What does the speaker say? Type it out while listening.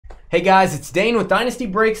Hey guys, it's Dane with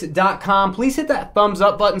DynastyBreaks.com. Please hit that thumbs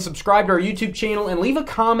up button, subscribe to our YouTube channel, and leave a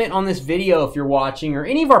comment on this video if you're watching or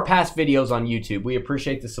any of our past videos on YouTube. We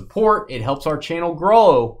appreciate the support. It helps our channel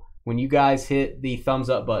grow when you guys hit the thumbs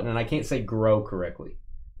up button. And I can't say grow correctly.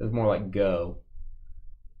 It's more like go.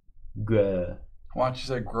 Go. Why don't you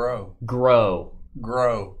say grow? Grow.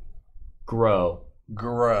 Grow. Grow.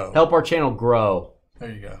 Grow. Help our channel grow.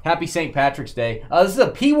 There you go. Happy St. Patrick's Day. This is a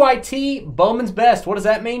PYT, Bowman's Best. What does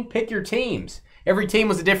that mean? Pick your teams. Every team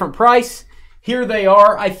was a different price. Here they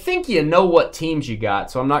are. I think you know what teams you got,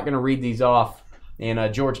 so I'm not going to read these off.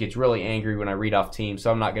 And George gets really angry when I read off teams, so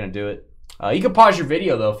I'm not going to do it. You can pause your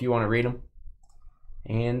video, though, if you want to read them.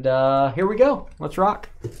 And here we go. Let's rock.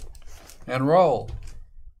 And roll.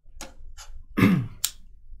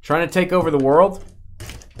 Trying to take over the world?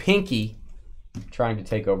 Pinky trying to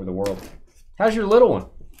take over the world. How's your little one?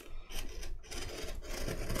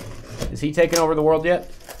 Is he taking over the world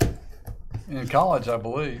yet? In college, I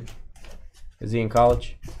believe. Is he in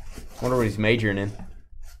college? Wonder what he's majoring in.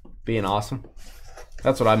 Being awesome.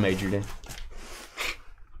 That's what I majored in.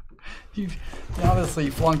 You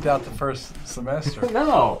obviously flunked out the first semester.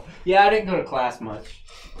 No. Yeah, I didn't go to class much.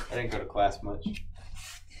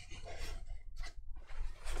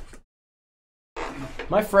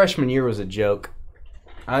 My freshman year was a joke.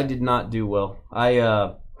 I did not do well.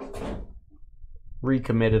 I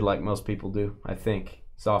recommitted like most people do, I think,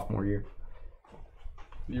 sophomore year.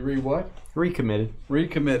 You read what? Recommitted.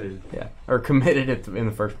 Recommitted. Yeah, or committed it in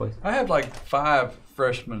the first place. I had like 5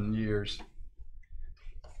 freshman years.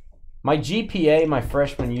 My GPA my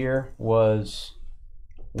freshman year was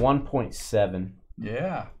 1.7.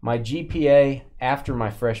 Yeah. My GPA after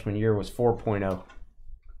my freshman year was 4.0.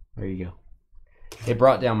 There you go. It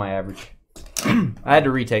brought down my average. I had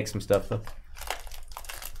to retake some stuff, though.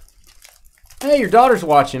 Hey, your daughter's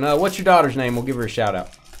watching. What's your daughter's name? We'll give her a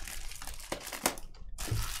shout-out.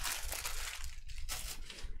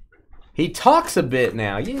 He talks a bit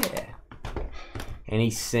now, yeah. And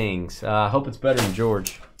he sings. I hope it's better than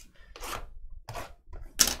George.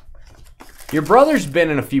 Your brother's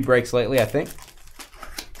been in a few breaks lately, I think.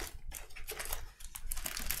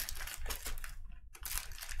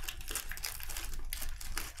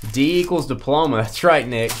 D equals diploma. That's right,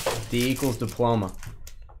 Nick. D equals diploma.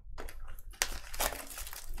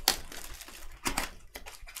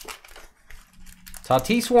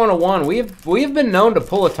 Tatis 101. We have been known to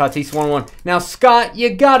pull a Tatis 101. Now, Scott,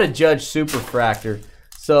 you gotta judge Superfractor.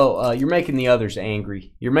 So you're making the others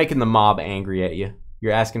angry. You're making the mob angry at you.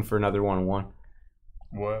 You're asking for another 101.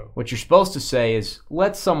 Whoa. What you're supposed to say is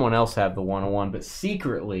let someone else have the 101, but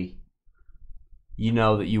secretly you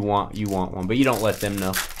know that you want one, but you don't let them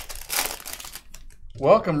know.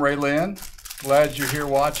 Welcome, Raylyn. Glad you're here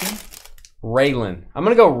watching. Raylyn. I'm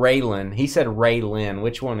going to go Raylyn. He said Raylyn.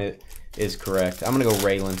 Which one is correct? I'm going to go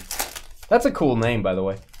Raylyn. That's a cool name, by the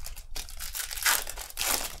way.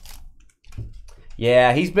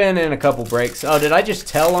 Yeah, he's been in a couple breaks. Oh, did I just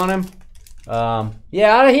tell on him?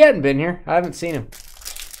 Yeah, he hadn't been here. I haven't seen him.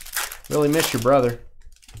 Really miss your brother.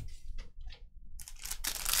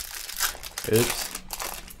 Oops.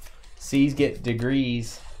 C's get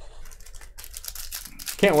degrees.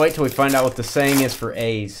 Can't wait till we find out what the saying is for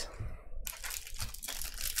A's.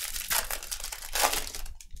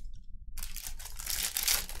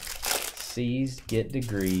 C's get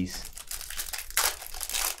degrees.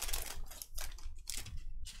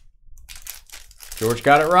 George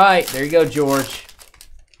got it right. There you go, George.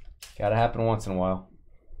 Gotta happen once in a while.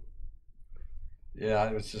 Yeah,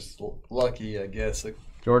 it was just lucky, I guess.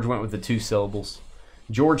 George went with the 2 syllables.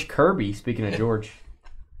 George Kirby, speaking of George.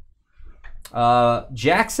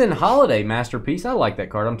 Jackson Holiday Masterpiece. I like that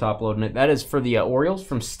card. I'm top loading it. That is for the Orioles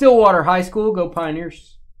from Stillwater High School. Go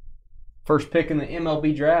Pioneers. First pick in the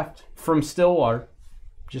MLB draft from Stillwater.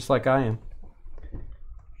 Just like I am.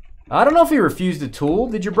 I don't know if he refused a tool.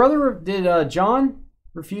 Did your brother, John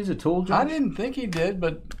refuse a tool, George? I didn't think he did,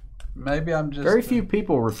 but maybe I'm just... Very few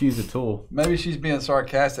people refuse a tool. Maybe she's being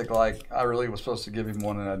sarcastic, like I really was supposed to give him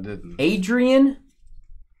one and I didn't. Adrian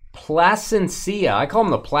Placencia. I call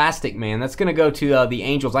him the Plastic Man. That's going to go to the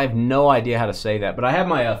Angels. I have no idea how to say that, but I have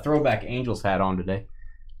my throwback Angels hat on today.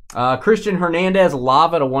 Christian Hernandez,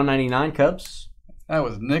 Lava to 199 Cubs. That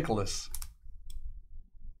was Nicholas.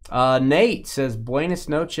 Nate says, Buenas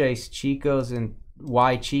noches, chicos and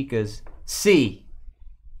Y chicas. C.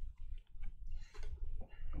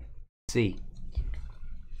 That's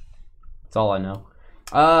all I know.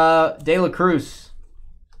 De La Cruz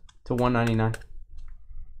to 199.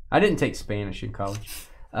 I didn't take Spanish in college.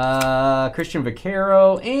 Christian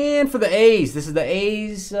Vaquero. And for the A's, this is the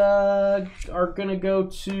A's are going to go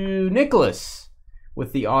to Nicholas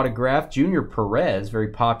with the autograph. Junior Perez, very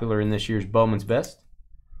popular in this year's Bowman's Best.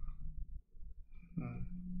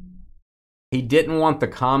 He didn't want the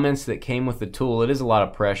comments that came with the tool. It is a lot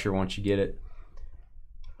of pressure once you get it.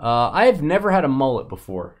 I have never had a mullet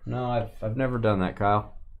before. No, I've never done that,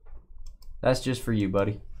 Kyle. That's just for you,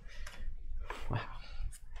 buddy. Wow.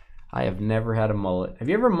 I have never had a mullet. Have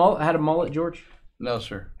you ever had a mullet, George? No,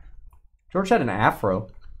 sir. George had an afro.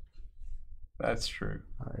 That's true.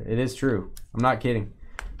 It is true. I'm not kidding.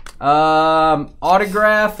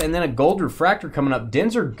 Autograph and then a gold refractor coming up.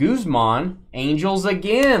 Denzer Guzman, Angels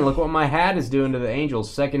again. Look what my hat is doing to the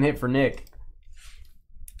Angels. Second hit for Nick.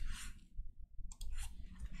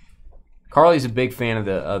 Carly's a big fan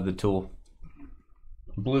of the tool.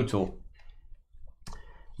 Blue tool.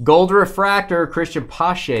 Gold refractor, Christian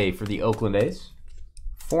Pache for the Oakland A's.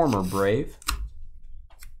 Former Brave.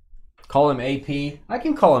 Call him AP. I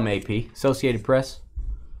can call him AP. Associated Press.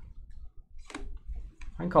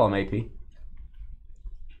 I can call him AP.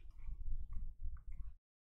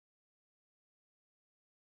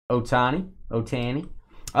 Otani.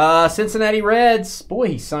 Cincinnati Reds. Boy,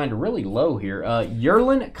 he signed really low here.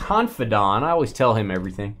 Yerlin Confidon. I always tell him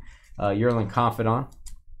everything. Yerlin Confidon.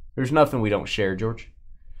 There's nothing we don't share, George.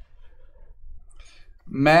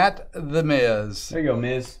 Matt the Miz. There you go,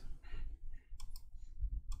 Miz.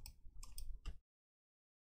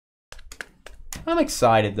 I'm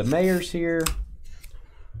excited. The mayor's here.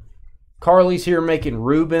 Carly's here making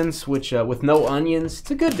Rubens, which with no onions.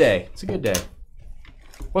 It's a good day. It's a good day.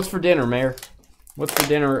 What's for dinner, Mayor? What's for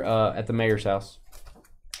dinner at the mayor's house?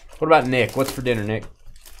 What about Nick? What's for dinner, Nick?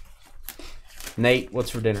 Nate, what's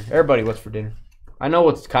for dinner? Everybody, what's for dinner? I know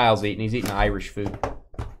what Kyle's eating. He's eating Irish food.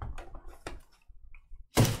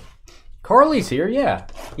 Carly's here, yeah.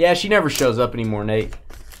 Yeah, she never shows up anymore, Nate.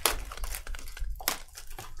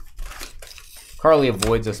 Carly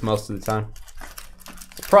avoids us most of the time.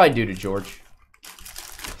 It's probably due to George.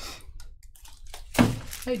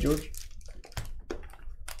 Hey, George.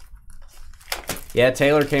 Yeah,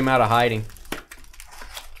 Taylor came out of hiding.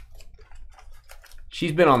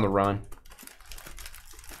 She's been on the run.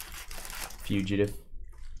 Fugitive.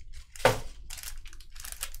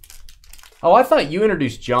 Oh, I thought you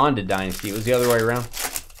introduced John to Dynasty. It was the other way around.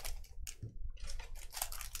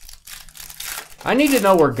 I need to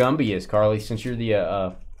know where Gumby is, Carly, since you're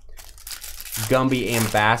the Gumby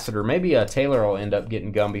ambassador. Maybe Taylor will end up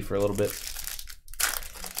getting Gumby for a little bit.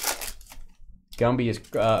 Gumby is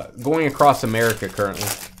going across America currently.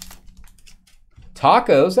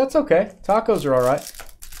 Tacos, that's okay. Tacos are all right.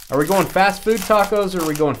 Are we going fast food tacos or are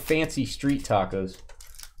we going fancy street tacos?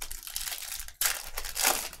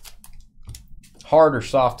 Hard or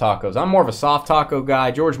soft tacos? I'm more of a soft taco guy.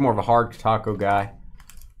 George's more of a hard taco guy.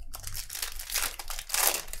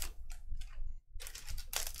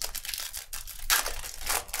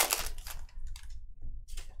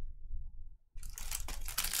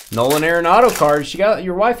 Nolan Arenado card.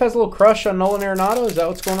 Your wife has a little crush on Nolan Arenado? Is that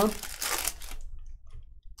what's going on?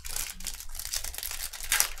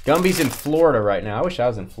 Gumby's in Florida right now. I wish I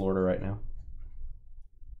was in Florida right now.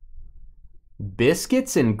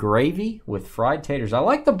 Biscuits and gravy with fried taters. I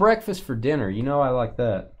like the breakfast for dinner. You know I like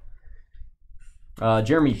that.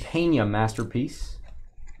 Jeremy Pena masterpiece.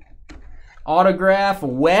 Autograph,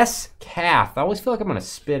 Wes Cath. I always feel like I'm going to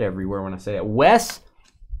spit everywhere when I say it. Wes,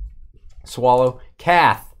 swallow,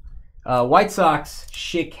 Cath. White Sox,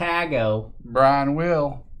 Chicago. Brian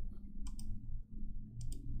Will.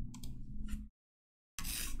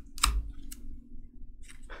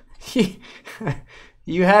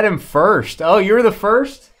 You had him first. Oh, you were the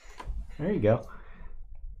first? There you go.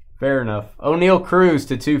 Fair enough. O'Neal Cruz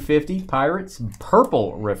to 250. Pirates.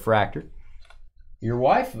 Purple refractor. Your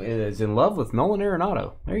wife is in love with Nolan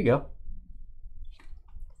Arenado. There you go.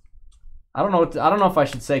 I don't know if I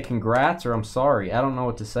should say congrats or I'm sorry. I don't know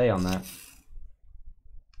what to say on that.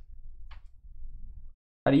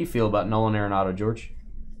 How do you feel about Nolan Arenado, George?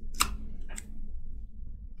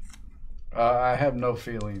 I have no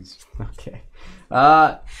feelings. Okay.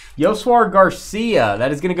 Yoswar Garcia.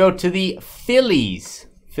 That is going to go to the Phillies.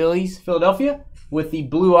 Philadelphia, with the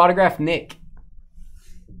blue autograph, Nick.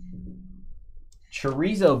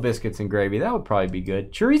 Chorizo biscuits and gravy. That would probably be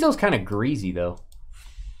good. Chorizo's kind of greasy, though.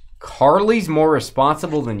 Carly's more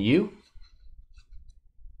responsible than you?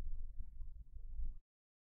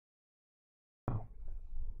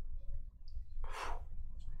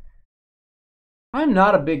 I'm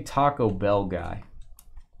not a big Taco Bell guy.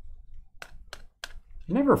 I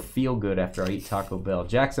never feel good after I eat Taco Bell.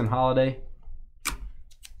 Jackson Holiday.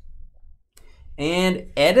 And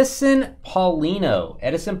Edison Paulino.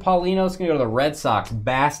 Edison Paulino is going to go to the Red Sox.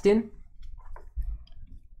 Baston.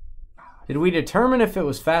 Did we determine if it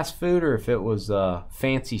was fast food or if it was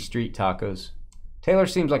fancy street tacos? Taylor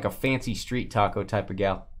seems like a fancy street taco type of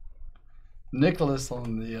gal. Nicholas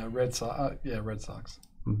on the Red Sox. Red Sox.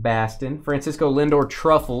 Baston. Francisco Lindor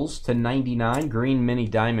Truffles to 99. Green mini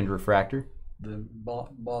diamond refractor. The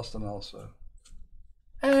Boston also.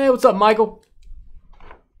 Hey, what's up, Michael?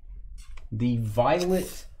 The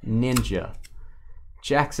Violet Ninja.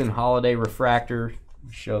 Jackson Holiday refractor.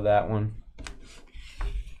 Show that one.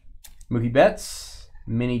 Mookie Betts.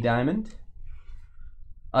 Mini diamond.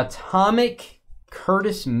 Atomic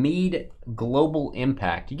Curtis Mead Global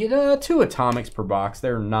Impact. You get 2 atomics per box.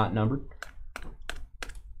 They're not numbered.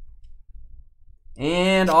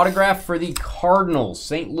 And autograph for the Cardinals.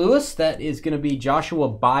 St. Louis, that is going to be Joshua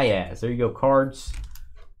Baez. There you go, cards.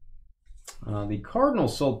 The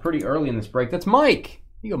Cardinals sold pretty early in this break. That's Mike.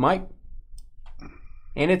 Here you go, Mike.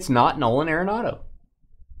 And it's not Nolan Arenado.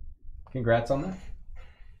 Congrats on that.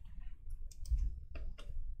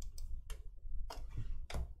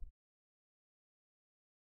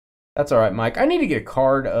 That's all right, Mike. I need to get a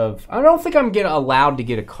card of... I don't think I'm allowed to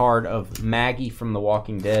get a card of Maggie from The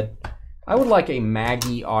Walking Dead. I would like a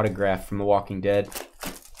Maggie autograph from The Walking Dead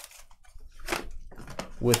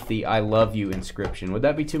with the I love you inscription. Would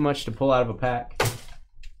that be too much to pull out of a pack?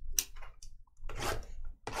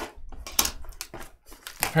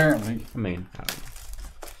 Apparently. I mean,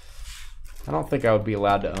 I don't think I would be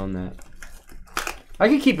allowed to own that. I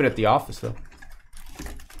could keep it at the office, though.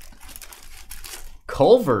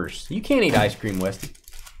 Culver's. You can't eat ice cream, Westy.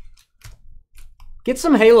 Get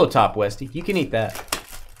some Halo Top, Westy. You can eat that.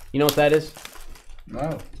 You know what that is?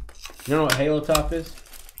 No. You know what Halo Top is?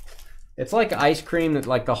 It's like ice cream that,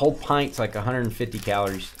 like, the whole pint's like 150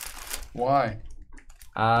 calories. Why?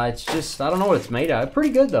 It's just, I don't know what it's made out of. Pretty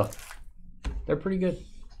good, though. They're pretty good.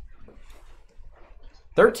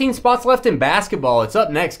 13 spots left in basketball. It's up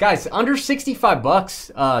next. Guys, under 65 bucks.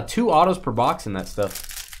 2 autos per box in that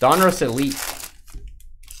stuff. Donruss Elite.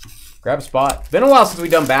 Grab a spot. Been a while since we've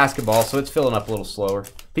done basketball, so it's filling up a little slower.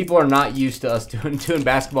 People are not used to us doing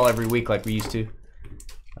basketball every week like we used to.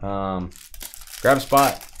 Grab a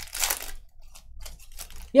spot.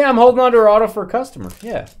 Yeah, I'm holding on to our auto for a customer.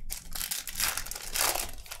 Yeah.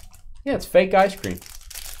 Yeah, it's fake ice cream.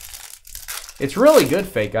 It's really good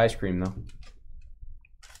fake ice cream, though.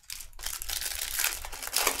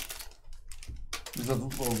 These are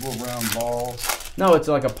little round balls. No, it's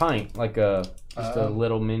like a pint, like just a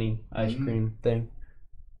little mini ice cream thing.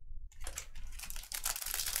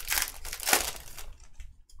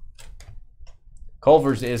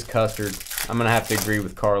 Culver's is custard. I'm going to have to agree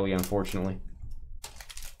with Carly, unfortunately.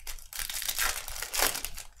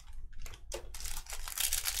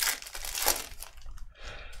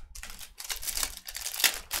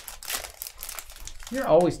 You're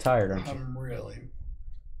always tired, aren't you?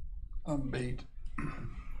 I'm beat.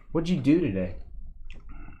 What'd you do today?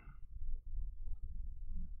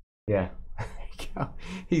 Yeah.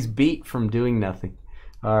 He's beat from doing nothing.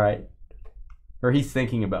 All right. Or he's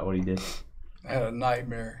thinking about what he did. I had a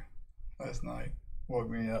nightmare last night. Woke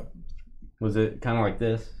me up. Was it kind of like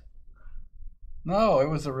this? No, it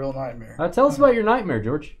was a real nightmare. Tell us about your nightmare,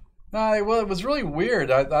 George. No, it was really weird.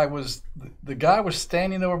 The guy was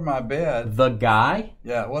standing over my bed. The guy?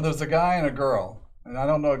 Yeah, well, there was a guy and a girl. And I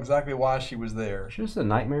don't know exactly why she was there. She was a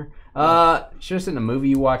nightmare. She was in a movie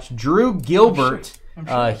you watched. Drew Gilbert, I'm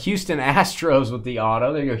sure. Houston Astros with the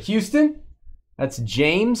auto. There you go. Houston. That's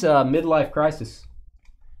James, midlife crisis.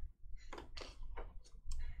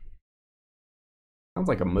 Sounds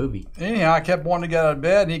like a movie. Anyhow, I kept wanting to get out of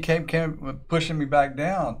bed, and he came pushing me back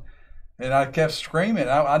down. And I kept screaming.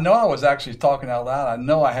 I know I was actually talking out loud. I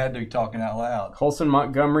know I had to be talking out loud. Colson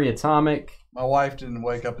Montgomery, Atomic. My wife didn't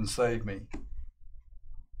wake up and save me.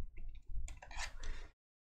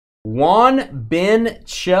 Juan Ben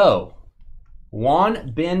Cho.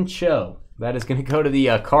 Juan Ben Cho. That is going to go to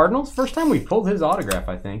the Cardinals. First time we pulled his autograph,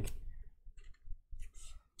 I think.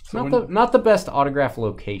 So not the best autograph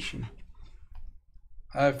location.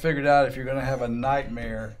 I figured out if you're going to have a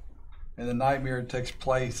nightmare, and the nightmare takes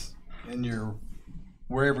place in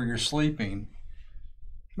wherever you're sleeping,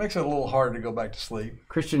 makes it a little hard to go back to sleep.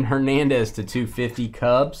 Christian Hernandez to 250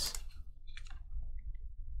 Cubs.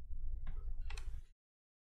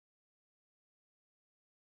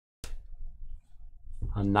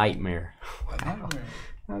 A nightmare. A nightmare.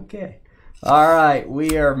 Okay. All right.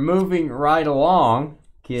 We are moving right along,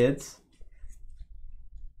 kids.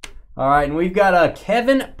 All right. And we've got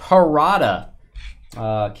Kevin Parada.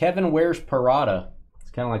 Kevin Wears Parada.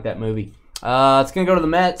 It's kind of like that movie. It's going to go to the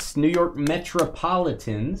Mets, New York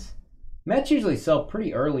Metropolitans. Mets usually sell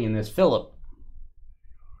pretty early in this. Philip.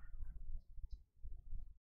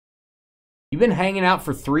 You've been hanging out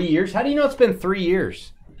for 3 years? How do you know it's been 3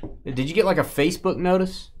 years? Did you get like a Facebook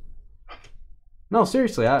notice? No,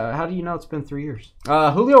 seriously. How do you know it's been 3 years?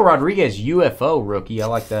 Julio Rodriguez, UFO rookie. I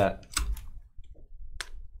like that.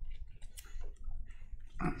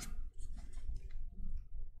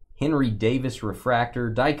 Henry Davis refractor.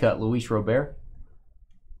 Die cut, Luis Robert.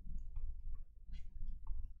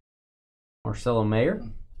 Marcelo Mayer.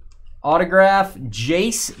 Autograph,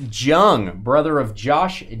 Jace Jung, brother of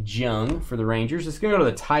Josh Jung for the Rangers. It's going to go to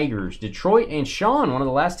the Tigers. Detroit and Sean, one of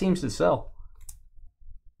the last teams to sell.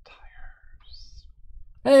 Tigers.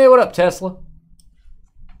 Hey, what up, Tesla?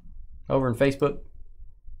 Over in Facebook.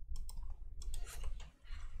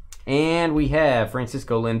 And we have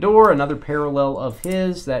Francisco Lindor, another parallel of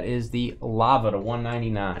his. That is the Lava to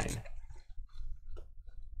 199.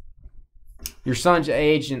 Your son's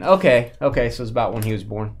aged in... Okay, so it's about when he was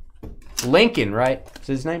born. Lincoln, right? Is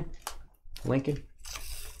his name? Lincoln?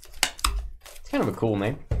 It's kind of a cool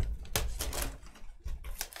name.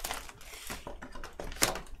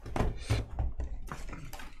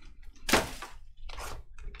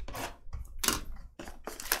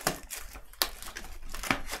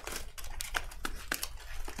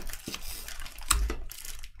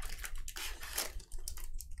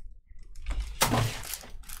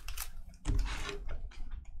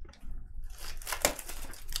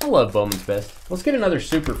 I love Bowman's Best. Let's get another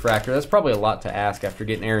Super Fractor. That's probably a lot to ask after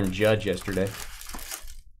getting Aaron Judge yesterday.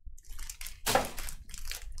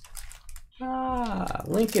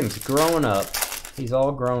 Lincoln's growing up. He's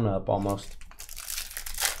all grown up almost.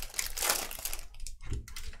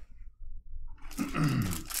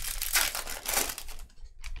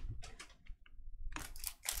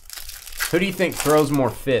 Who do you think throws more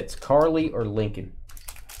fits, Carly or Lincoln?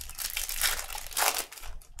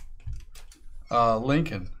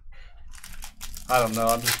 Lincoln. I don't know.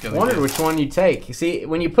 I'm just gonna. Wondered which one you take. You see,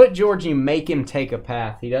 when you put George, you make him take a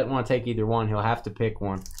path. He doesn't want to take either one. He'll have to pick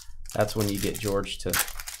one. That's when you get George to.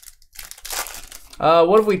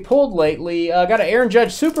 What have we pulled lately? Got an Aaron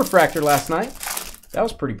Judge Super Fractor last night. That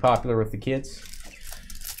was pretty popular with the kids.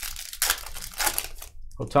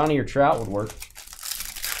 Ohtani or Trout would work.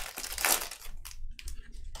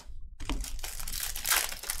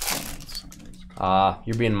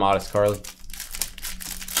 You're being modest, Carly.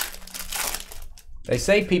 They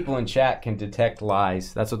say people in chat can detect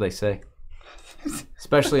lies. That's what they say.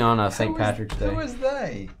 Especially on St. Patrick's Day. Who is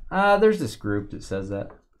they? There's this group that says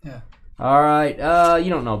that. Yeah. All right. You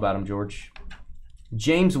don't know about him, George.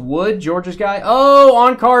 James Wood, Georgia's guy. Oh,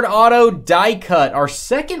 on-card auto die cut. Our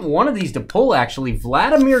second one of these to pull, actually.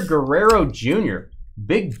 Vladimir Guerrero Jr.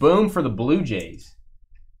 Big boom for the Blue Jays.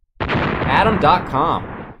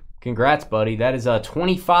 Adam.com. Congrats, buddy. That is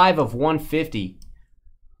 25 of 150.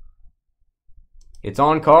 It's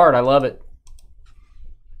on card. I love it.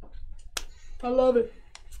 I love it.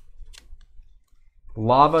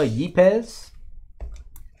 Lava Yepes.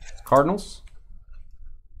 Cardinals.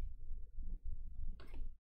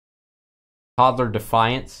 Toddler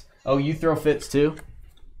Defiance. Oh, you throw fits too?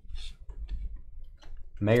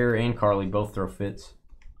 Mayor and Carly both throw fits.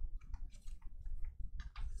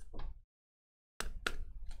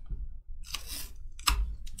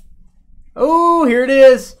 Oh, here it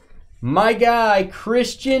is. My guy,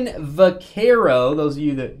 Christian Vaquero. Those of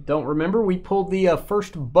you that don't remember, we pulled the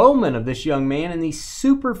first Bowman of this young man in the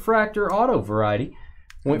Super Fractor Auto variety.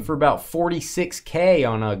 Went for about $46K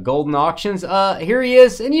on Golden Auctions. Here he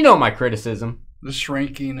is, and you know my criticism. The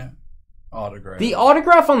shrinking autograph. The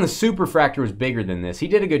autograph on the Super Fractor was bigger than this. He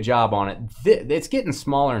did a good job on it. It's getting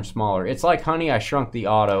smaller and smaller. It's like Honey, I Shrunk the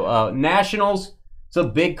Auto. Nationals, it's a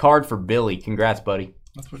big card for Billy. Congrats, buddy.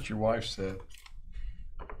 That's what your wife said.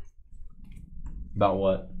 About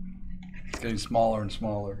what? It's getting smaller and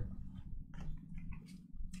smaller.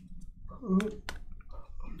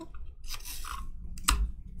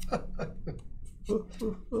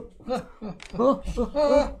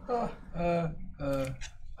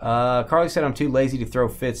 Carly said I'm too lazy to throw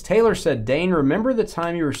fits. Taylor said, Dane, remember the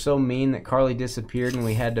time you were so mean that Carly disappeared and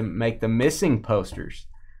we had to make the missing posters?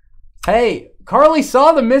 Hey, Carly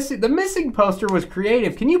saw the missing poster was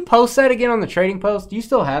creative. Can you post that again on the trading post? Do you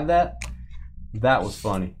still have that? That was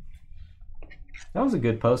funny. That was a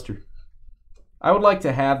good poster. I would like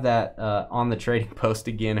to have that on the trading post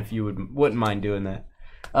again if you wouldn't mind doing that.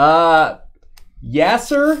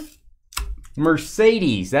 Yasser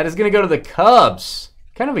Mercedes. That is going to go to the Cubs.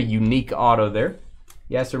 Kind of a unique auto there.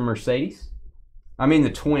 Yasser Mercedes. I mean the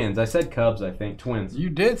Twins. I said Cubs, I think. Twins. You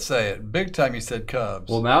did say it. Big time you said Cubs.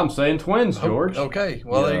 Well, now I'm saying Twins, George. Okay.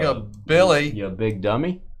 Well, there you go. Billy. You big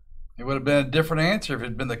dummy. It would have been a different answer if it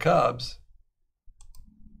had been the Cubs.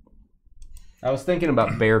 I was thinking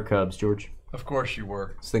about Bear Cubs, George. Of course you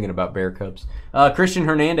were. I was thinking about Bear Cubs. Christian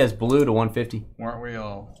Hernandez, blue to 150. Weren't we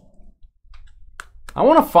all? I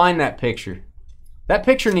want to find that picture. That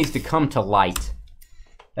picture needs to come to light.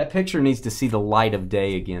 That picture needs to see the light of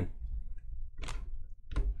day again.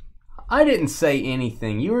 I didn't say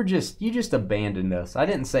anything. You just abandoned us. I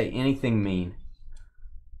didn't say anything mean.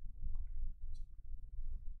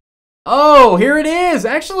 Oh, here it is.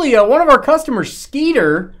 Actually, one of our customers,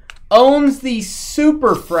 Skeeter, owns the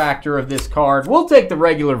super fractor of this card. We'll take the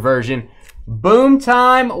regular version. Boom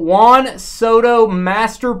Time Juan Soto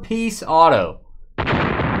Masterpiece Auto.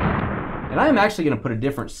 And I'm actually going to put a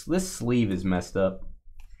different... This sleeve is messed up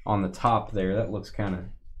on the top there. That looks kind of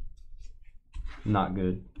not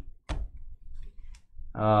good.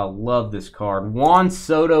 Love this card. Juan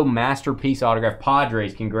Soto Masterpiece Autograph.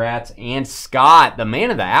 Padres, congrats. And Scott, the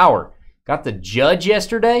man of the hour. Got the Judge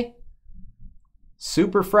yesterday.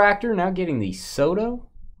 Super Fractor, now getting the Soto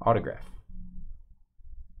autograph.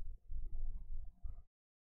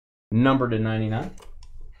 Number to 99.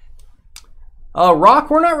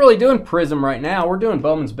 Rock, we're not really doing Prism right now. We're doing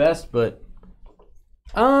Bowman's Best, but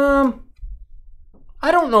I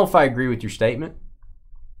don't know if I agree with your statement.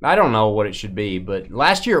 I don't know what it should be, but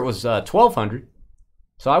last year it was 1,200.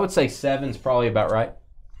 So I would say 7's probably about right.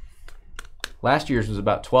 Last year's was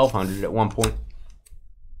about 1,200 at one point.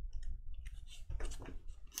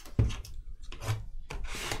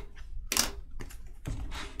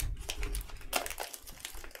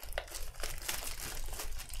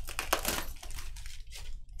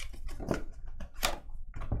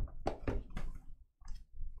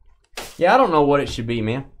 Yeah, I don't know what it should be,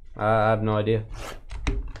 man. I have no idea.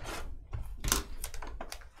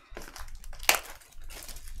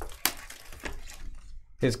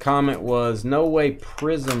 His comment was, no way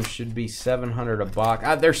Prism should be 700 a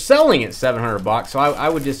box. They're selling it 700 a box, so I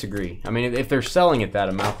would disagree. I mean, if they're selling it that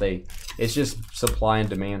amount, it's just supply and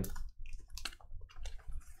demand.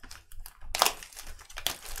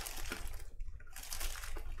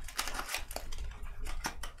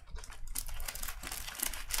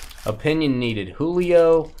 Opinion needed.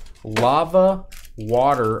 Julio, lava,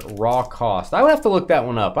 water, raw cost. I would have to look that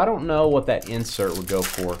one up. I don't know what that insert would go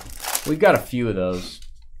for. We've got a few of those.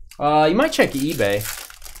 You might check eBay.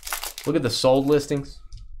 Look at the sold listings.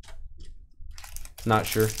 Not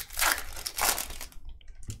sure.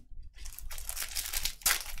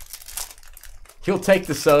 He'll take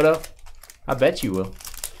the Soto. I bet you will.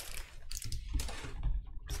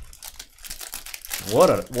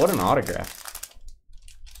 What an autograph.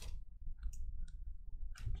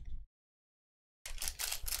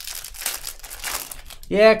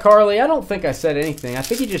 Yeah, Carly, I don't think I said anything. I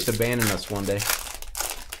think he just abandoned us one day.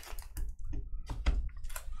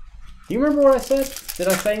 Do you remember what I said? Did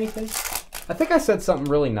I say anything? I think I said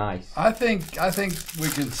something really nice. I think we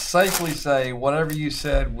can safely say whatever you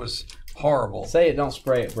said was horrible. Say it, don't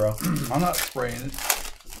spray it, bro. I'm not spraying it.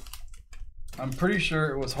 I'm pretty sure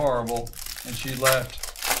it was horrible, and she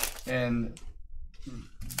left, and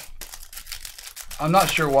I'm not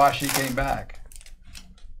sure why she came back.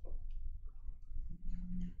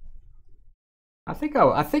 I think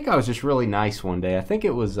I was just really nice one day. I think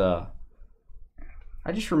it was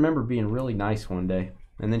I just remember being really nice one day,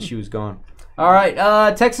 and then she was gone. All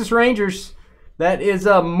right, Texas Rangers. That is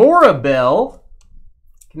Morabel.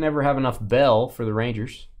 Can never have enough Bell for the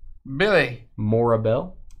Rangers. Billy.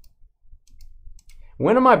 Morabel.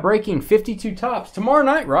 When am I breaking 52 tops? Tomorrow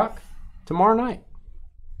night, Rock. Tomorrow night.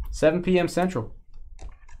 7 p.m. Central.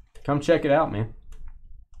 Come check it out, man.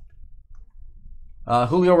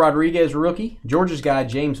 Julio Rodriguez, rookie. Georgia's guy,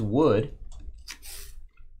 James Wood.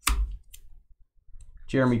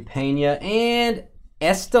 Jeremy Pena. And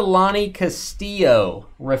Estelani Castillo.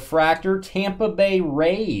 Refractor. Tampa Bay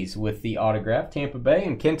Rays with the autograph. Tampa Bay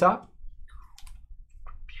and Kentop.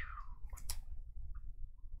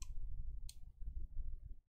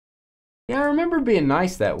 Yeah, I remember being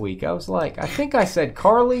nice that week. I was like, I think I said,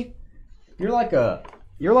 Carly, you're like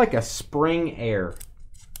a spring air.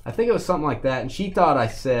 I think it was something like that, and she thought I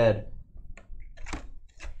said,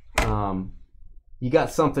 you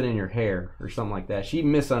got something in your hair or something like that. She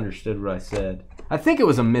misunderstood what I said. I think it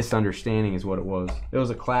was a misunderstanding is what it was. It was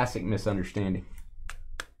a classic misunderstanding.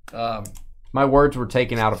 My words were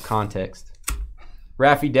taken out of context.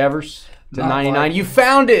 Raffy Devers to 99. Like you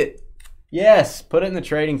found it! Yes, put it in the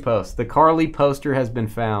trading post. The Carly poster has been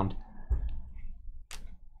found.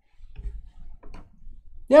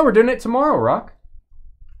 Yeah, we're doing it tomorrow, Rock.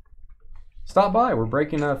 Stop by. We're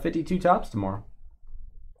breaking 52 tops tomorrow.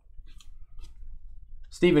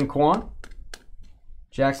 Stephen Kwan.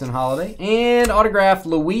 Jackson Holiday. And autograph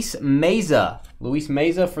Luis Meza. Luis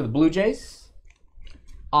Meza for the Blue Jays.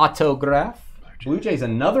 autograph. Blue Jays,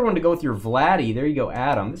 another one to go with your Vladdy. There you go,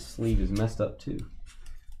 Adam. This sleeve is messed up too.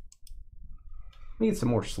 We need some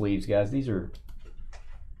more sleeves, guys. These are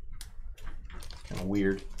kind of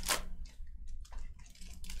weird.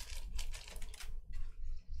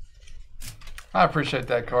 I appreciate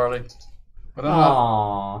that, Carly. But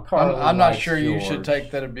I'm not sure you should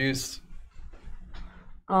take that abuse.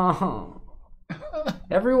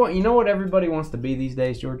 Everyone, you know what everybody wants to be these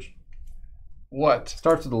days, George? What?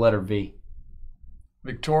 Starts with the letter V.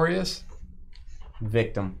 Victorious?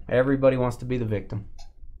 Victim. Everybody wants to be the victim.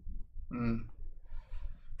 Mm.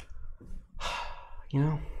 You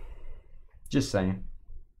know, just saying.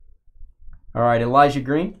 All right, Elijah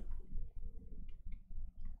Green.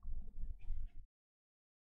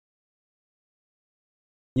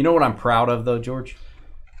 You know what I'm proud of, though, George?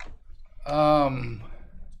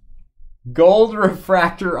 Gold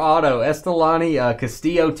refractor auto. Estelani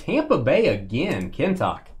Castillo. Tampa Bay again.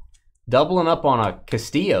 Kentuck. Doubling up on a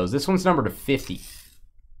Castillo's. This one's numbered to 50.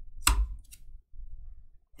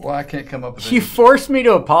 Well, I can't come up with it. You forced me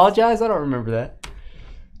to apologize? I don't remember that.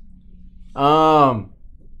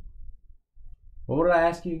 What did I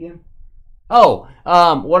ask you again? Oh,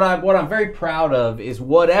 what I'm very proud of is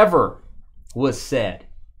whatever was said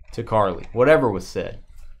to Carly. Whatever was said.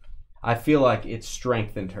 I feel like it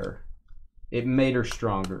strengthened her. It made her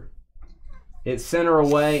stronger. It sent her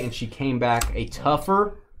away, and she came back a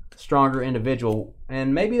tougher, stronger individual.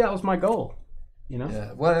 And maybe that was my goal. You know?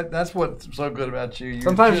 Yeah. Well, that's what's so good about you.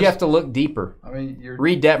 Sometimes you have to look deeper. I mean,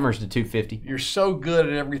 Reed Detmers to 250. You're so good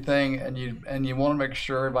at everything, and you want to make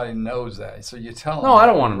sure everybody knows that. So you tell them. No, I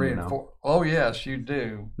don't want them to know. Oh yes, you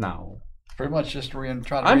do. No. Pretty much just try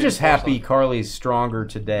to. I'm just happy Carly's stronger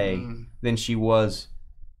today than she was.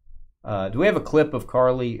 Do we have a clip of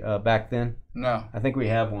Carly back then? No. I think we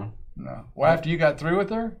have one. No. Well, after you got through with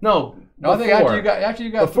her? No. I think after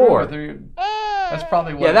you got through with her, that's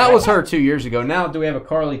probably what. Yeah, that was her 2 years ago. Now, do we have a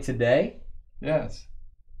Carly today? Yes.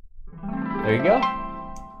 There you go.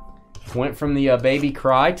 Went from the baby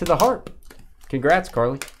cry to the harp. Congrats,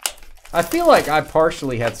 Carly. I feel like I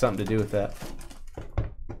partially had something to do with that.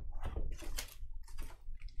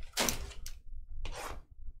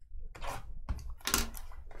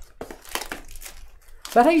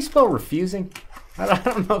 Is that how you spell refusing? I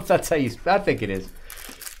don't know if that's how you. I think it is.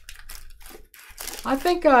 I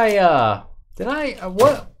think what?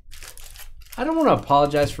 I don't want to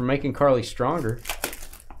apologize for making Carly stronger.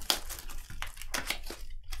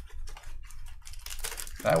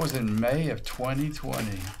 That was in May of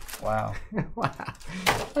 2020. Wow. Wow.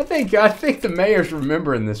 I think the mayor's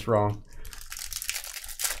remembering this wrong.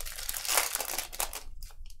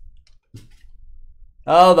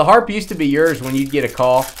 Oh, the harp used to be yours when you'd get a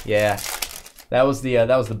call. Yeah, that was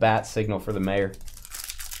the bat signal for the mayor.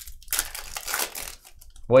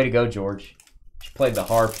 Way to go, George. She played the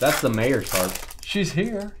harp. That's the mayor's harp. She's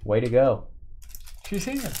here. Way to go. She's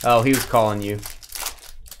here. Oh, he was calling you.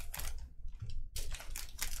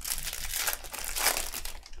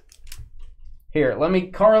 Here,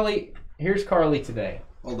 Carly. Here's Carly today.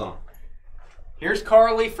 Hold on. Here's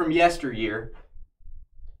Carly from yesteryear.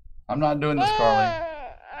 I'm not doing this, Carly.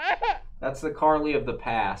 That's the Carly of the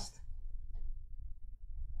past.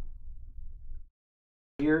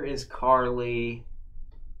 Here is Carly.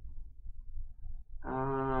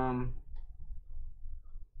 I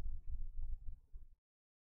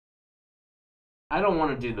don't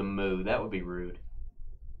want to do the moo. That would be rude.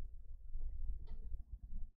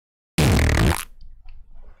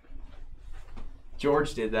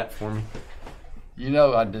 George did that for me. You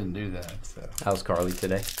know I didn't do that. So. How's Carly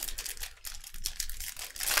today?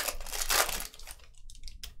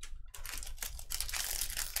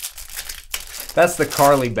 That's the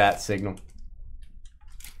Carly bat signal.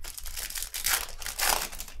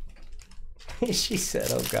 She said,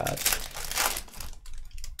 oh, God.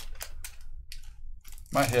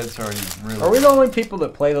 My head's already really... Are we the only people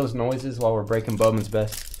that play those noises while we're breaking Bowman's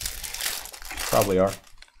best? Probably are.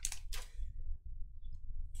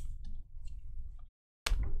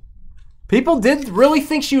 People did really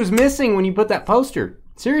think she was missing when you put that poster.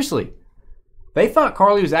 Seriously. They thought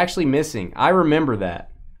Carly was actually missing. I remember that.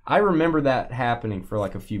 I remember that happening for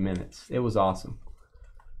like a few minutes. It was awesome.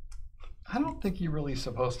 I don't think you're really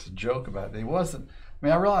supposed to joke about it. It wasn't. I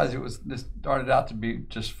mean, I realized this started out to be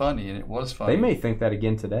just funny, and it was funny. They may think that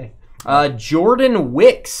again today. Jordan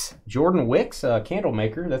Wicks. Jordan Wicks, candle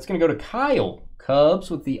maker. That's going to go to Kyle. Cubs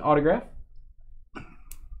with the autograph.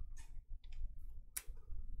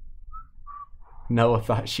 Noah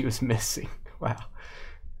thought she was missing. Wow.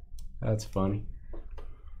 That's funny.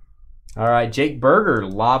 All right, Jake Berger,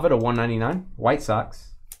 Lava to 199. White Sox.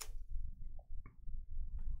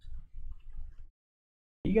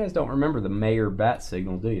 guys don't remember the Mayer bat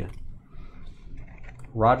signal, do you?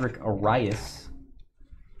 Roderick Arias.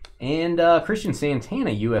 And Christian Santana,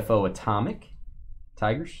 UFO Atomic.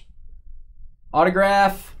 Tigers.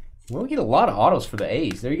 Autograph. Well, we get a lot of autos for the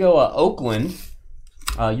A's. There you go, Oakland.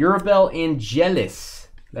 Urabel Angelis.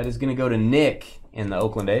 That is going to go to Nick in the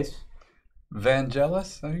Oakland A's. Vangelis,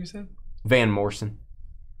 is that who you said? Van Morrison.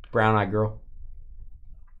 Brown-eyed girl.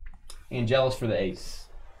 Angelis for the A's.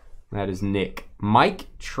 That is Nick. Mike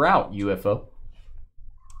Trout, UFO.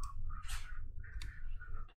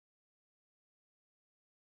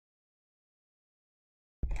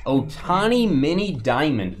 Otani Mini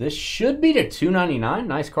Diamond. This should be to $2.99.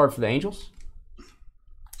 Nice card for the Angels.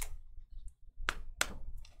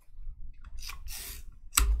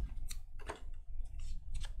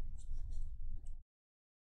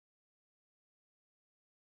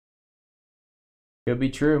 Could be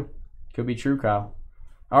true. Could be true, Kyle.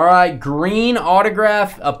 All right, green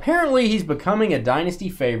autograph. Apparently, he's becoming a Dynasty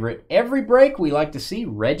favorite. Every break, we like to see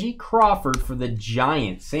Reggie Crawford for the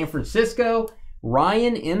Giants. San Francisco,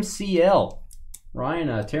 Ryan MCL.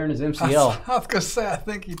 Ryan tearing his MCL. I was going to say, I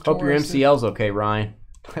think he tore Hope your MCL's okay, Ryan.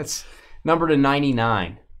 That's number to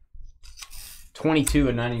 99. 22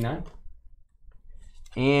 and 99.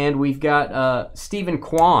 And we've got Stephen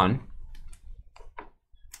Kwan.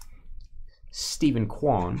 Stephen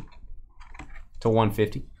Kwan to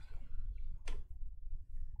 150.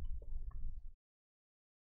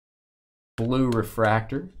 Blue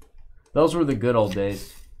refractor. Those were the good old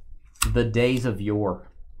days. The days of yore.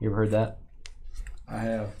 You ever heard that? I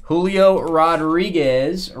have. Julio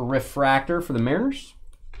Rodriguez refractor for the Mariners.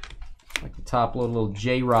 Like the top little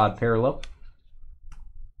J-Rod parallel.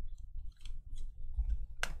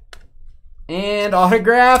 And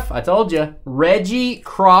autograph, I told you, Reggie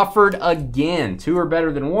Crawford again. 2 are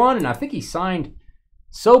better than 1, and I think he signed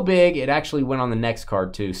so big it actually went on the next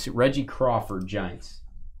card too. So Reggie Crawford, Giants.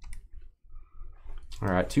 All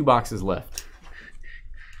right, 2 boxes left.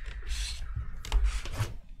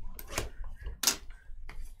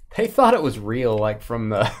 They thought it was real, like from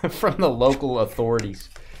the from the local authorities.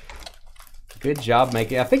 Good job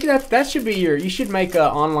making. I think that should be your. You should make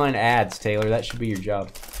online ads, Taylor. That should be your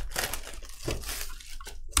job.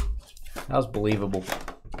 That was believable.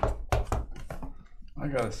 I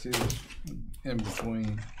gotta see this in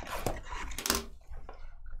between.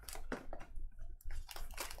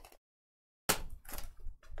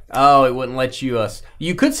 Oh, it wouldn't let you.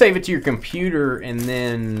 You could save it to your computer and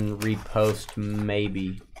then repost,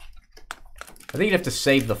 maybe. I think you'd have to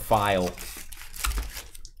save the file.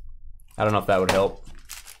 I don't know if that would help.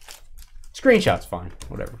 Screenshot's fine.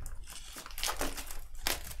 Whatever.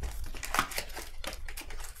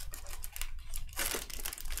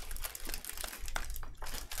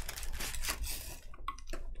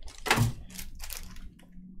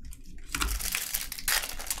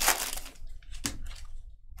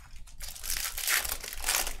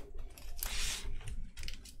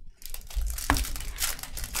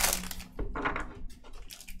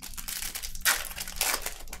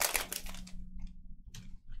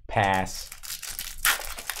 Pass.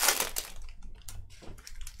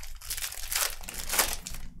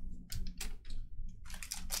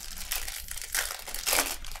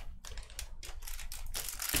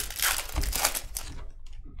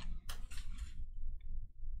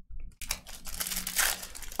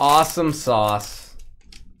 Awesome sauce.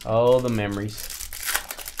 Oh, the memories.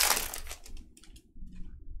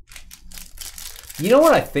 You know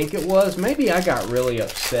what I think it was? Maybe I got really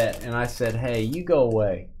upset and I said, hey, you go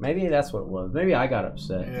away. Maybe that's what it was. Maybe I got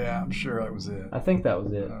upset. Yeah, I'm sure that was it. I think that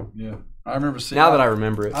was it. Yeah. I remember seeing. Now that I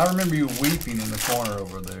remember it. I remember you weeping in the corner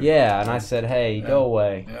over there. Yeah, and I said, hey, go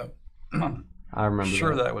away. Yep. I remember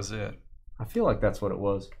Sure that was it. I feel like that's what it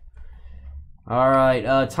was. All right,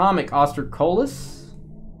 Atomic Oscar Colas.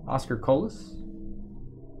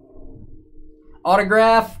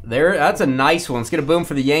 Autograph. There, that's a nice one. Let's get a boom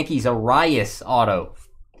for the Yankees. Arias auto.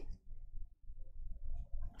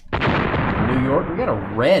 New York. We got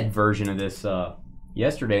a red version of this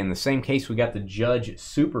yesterday. In the same case, we got the Judge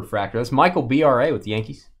Superfractor. That's Michael BRA with the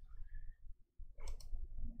Yankees.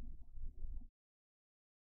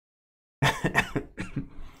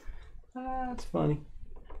 That's funny.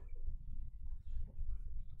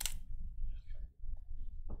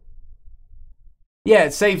 Yeah,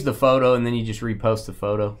 it saves the photo and then you just repost the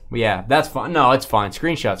photo. Yeah, that's fine. No, it's fine.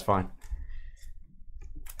 Screenshot's fine.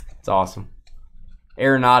 It's awesome.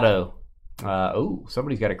 Arenado. Oh,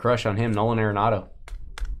 somebody's got a crush on him. Nolan Arenado.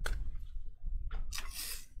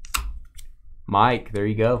 Mike, there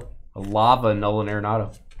you go. A lava Nolan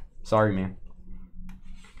Arenado. Sorry, man.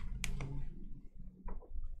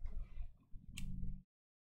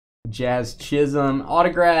 Jazz Chisholm.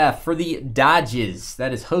 Autograph for the Dodgers.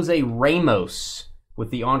 That is Jose Ramos with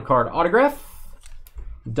the on-card autograph.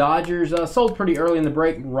 Dodgers sold pretty early in the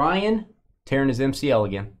break. Ryan tearing his MCL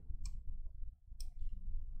again.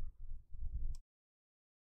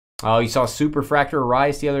 Oh, you saw Superfractor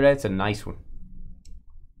Rise the other day? It's a nice one.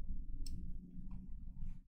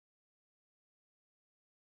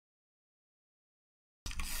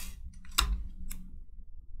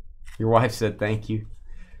 Your wife said thank you.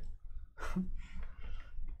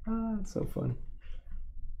 That's so funny.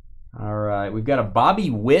 All right, we've got a Bobby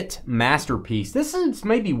Witt masterpiece. This is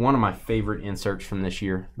maybe one of my favorite inserts from this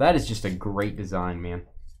year. That is just a great design, man.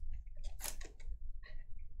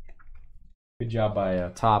 Good job by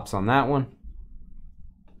Topps on that one.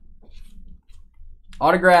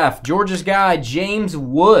 Autograph, Georgia's guy, James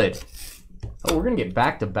Wood. Oh, we're going to get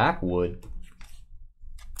back-to-back Wood.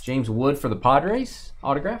 James Wood for the Padres.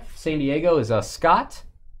 Autograph. San Diego is Scott.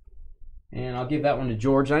 And I'll give that one to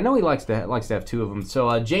George. I know he likes to have two of them.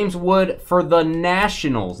 So James Wood for the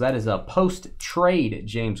Nationals. That is a post-trade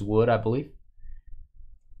James Wood, I believe.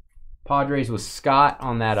 Padres with Scott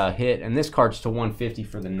on that hit. And this card's to 150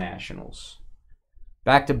 for the Nationals.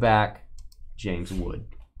 Back-to-back James Wood.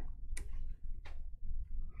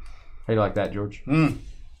 How do you like that, George?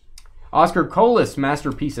 Oscar Colas,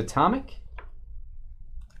 Masterpiece Atomic.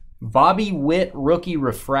 Bobby Witt, Rookie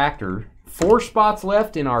Refractor. 4 spots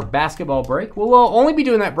left in our basketball break. We'll only be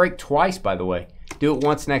doing that break twice, by the way. Do it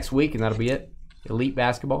once next week, and that'll be it. Elite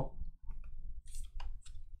Basketball.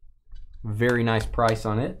 Very nice price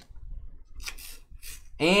on it.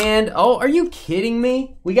 And, oh, are you kidding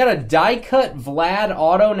me? We got a die-cut Vlad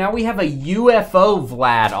auto. Now we have a UFO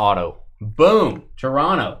Vlad auto. Boom.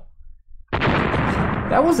 Toronto.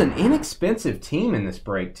 That was an inexpensive team in this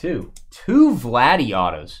break, too. 2 Vladdy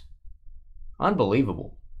autos.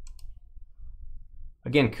 Unbelievable.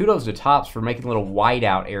 Again, kudos to Topps for making a little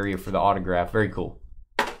whiteout area for the autograph. Very cool.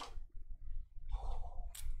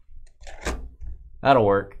 That'll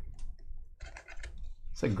work.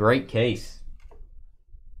 It's a great case.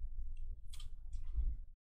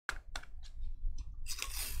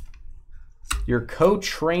 Your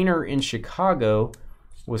co-trainer in Chicago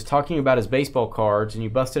was talking about his baseball cards, and you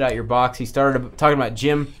busted out your box. He started talking about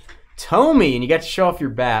Jim Thome, and you got to show off your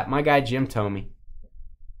bat. My guy, Jim Thome.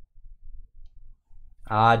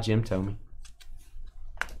 Ah, Jim Thome.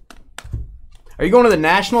 Are you going to the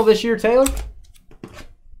National this year, Taylor?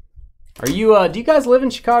 Are you, do you guys live in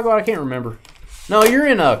Chicago? I can't remember. No, you're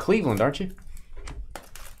in Cleveland, aren't you?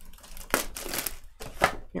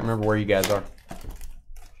 Can't remember where you guys are.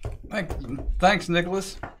 Thanks,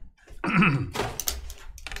 Nicholas.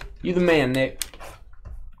 You the man, Nick.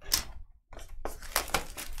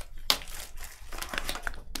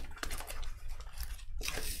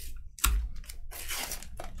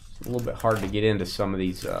 It's a little bit hard to get into some of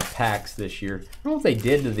these packs this year. I don't know what they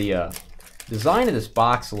did to the design of this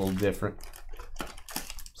box a little different.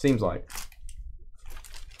 Seems like.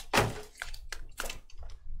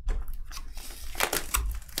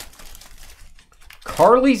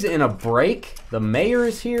 Carly's in a break. The mayor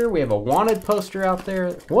is here. We have a wanted poster out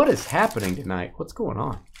there. What is happening tonight? What's going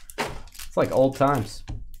on? It's like old times.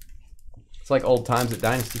 It's like old times at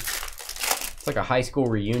Dynasty. It's like a high school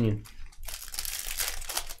reunion.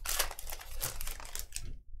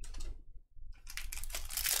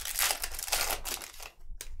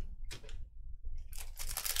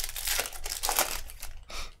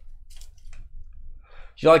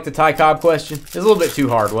 Did you like the Ty Cobb question? It was a little bit too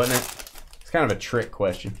hard, wasn't it? It's kind of a trick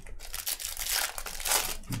question.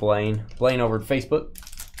 Blaine over at Facebook.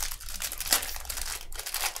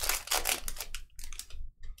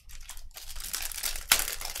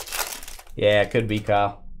 Yeah, it could be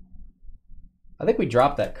Kyle. I think we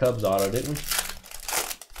dropped that Cubs auto, didn't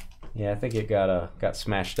we? Yeah, I think it got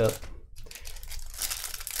smashed up.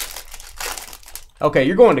 Okay,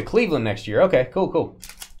 you're going to Cleveland next year. Okay, cool.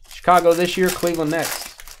 Chicago this year, Cleveland next.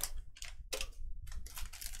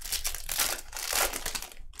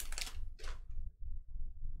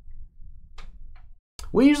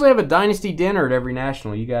 We usually have a Dynasty dinner at every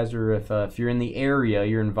National. You guys are, if you're in the area,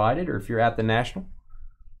 you're invited, or if you're at the National,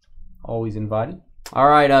 always invited. All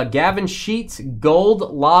right, Gavin Sheets, gold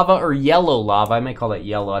lava or yellow lava. I may call that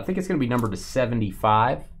yellow. I think it's going to be numbered to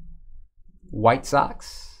 75. White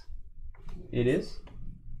Sox. It is.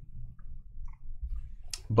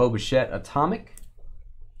 Bo Bichette Atomic.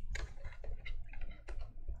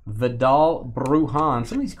 Vidal Brujan.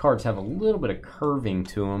 Some of these cards have a little bit of curving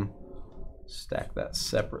to them. Stack that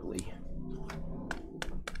separately.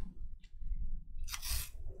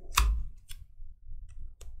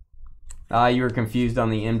 You were confused on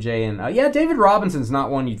the MJ and yeah, David Robinson's not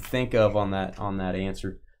one you'd think of on that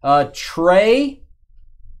answer. Trey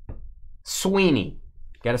Sweeney.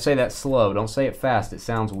 Got to say that slow. Don't say it fast. It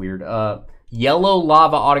sounds weird. Yellow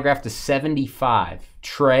Lava autograph to 75.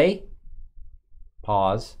 Trey.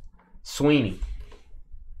 Pause. Sweeney.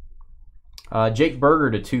 Jake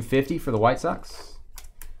Berger to 250 for the White Sox.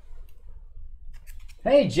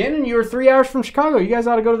 Hey, Jen, and you were 3 hours from Chicago. You guys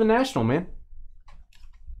ought to go to the National, man.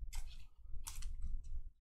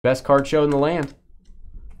 Best card show in the land.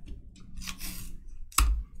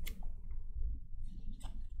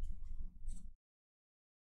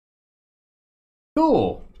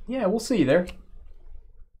 Cool. Yeah, we'll see you there.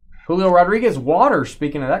 Julio Rodriguez Water,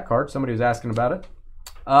 speaking of that card. Somebody was asking about it.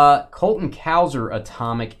 Colton Cowser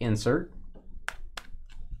Atomic Insert.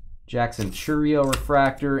 Jackson Churio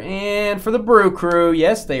Refractor. And for the Brew Crew,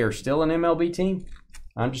 yes, they are still an MLB team.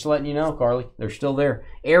 I'm just letting you know, Carly. They're still there.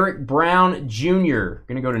 Eric Brown Jr.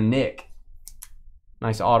 Going to go to Nick.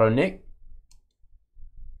 Nice auto, Nick.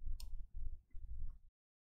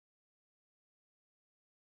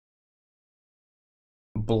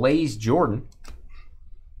 Blaze Jordan.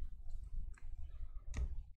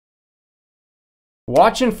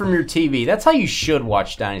 Watching from your TV. That's how you should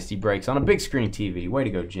watch Dynasty Breaks, on a big screen TV. Way to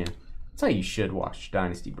go, Jen. That's how you should watch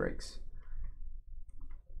Dynasty Breaks.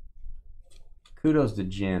 Kudos to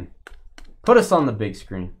Jen. Put us on the big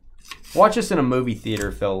screen. Watch us in a movie theater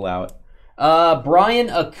if they'll allow it. Brian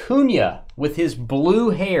Acuna with his blue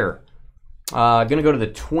hair. Going to go to the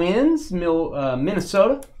Twins,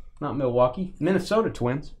 Minnesota. Not Milwaukee. Minnesota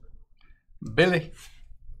Twins. Billy.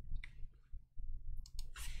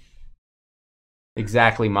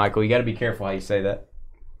 Exactly, Michael. You got to be careful how you say that.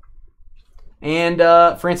 And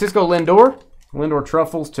Francisco Lindor. Lindor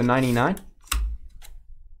Truffles to 99.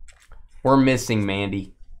 We're missing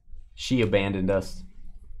Mandy. She abandoned us.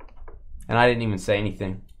 And I didn't even say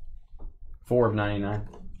anything. 4 of 99.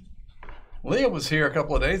 Leah was here a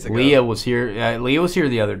couple of days ago. Leah was here. Leah was here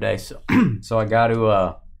the other day, so so I got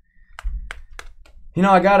to,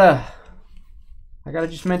 I gotta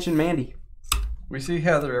just mention Mandy. We see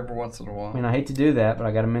Heather every once in a while. I mean, I hate to do that, but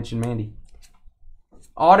I gotta mention Mandy.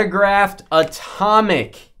 Autographed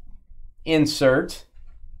Atomic Insert.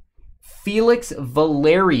 Felix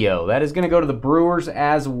Valerio. That is going to go to the Brewers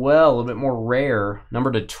as well. A little bit more rare.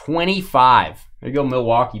 Number to 25. There you go,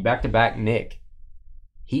 Milwaukee. Back-to-back Nick.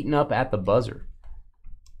 Heating up at the buzzer.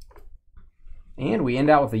 And we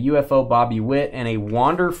end out with a UFO Bobby Witt and a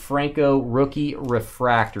Wander Franco rookie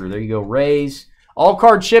refractor. There you go, Rays. All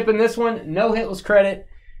card shipping this one. No hitless credit.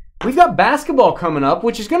 We've got basketball coming up,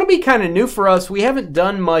 which is going to be kind of new for us. We haven't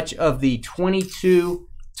done much of the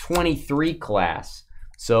 22-23 class.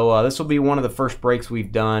 So this will be one of the first breaks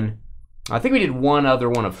we've done. I think we did one other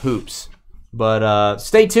one of hoops. But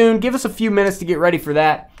stay tuned. Give us a few minutes to get ready for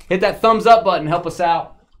that. Hit that thumbs up button. Help us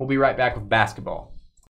out. We'll be right back with basketball.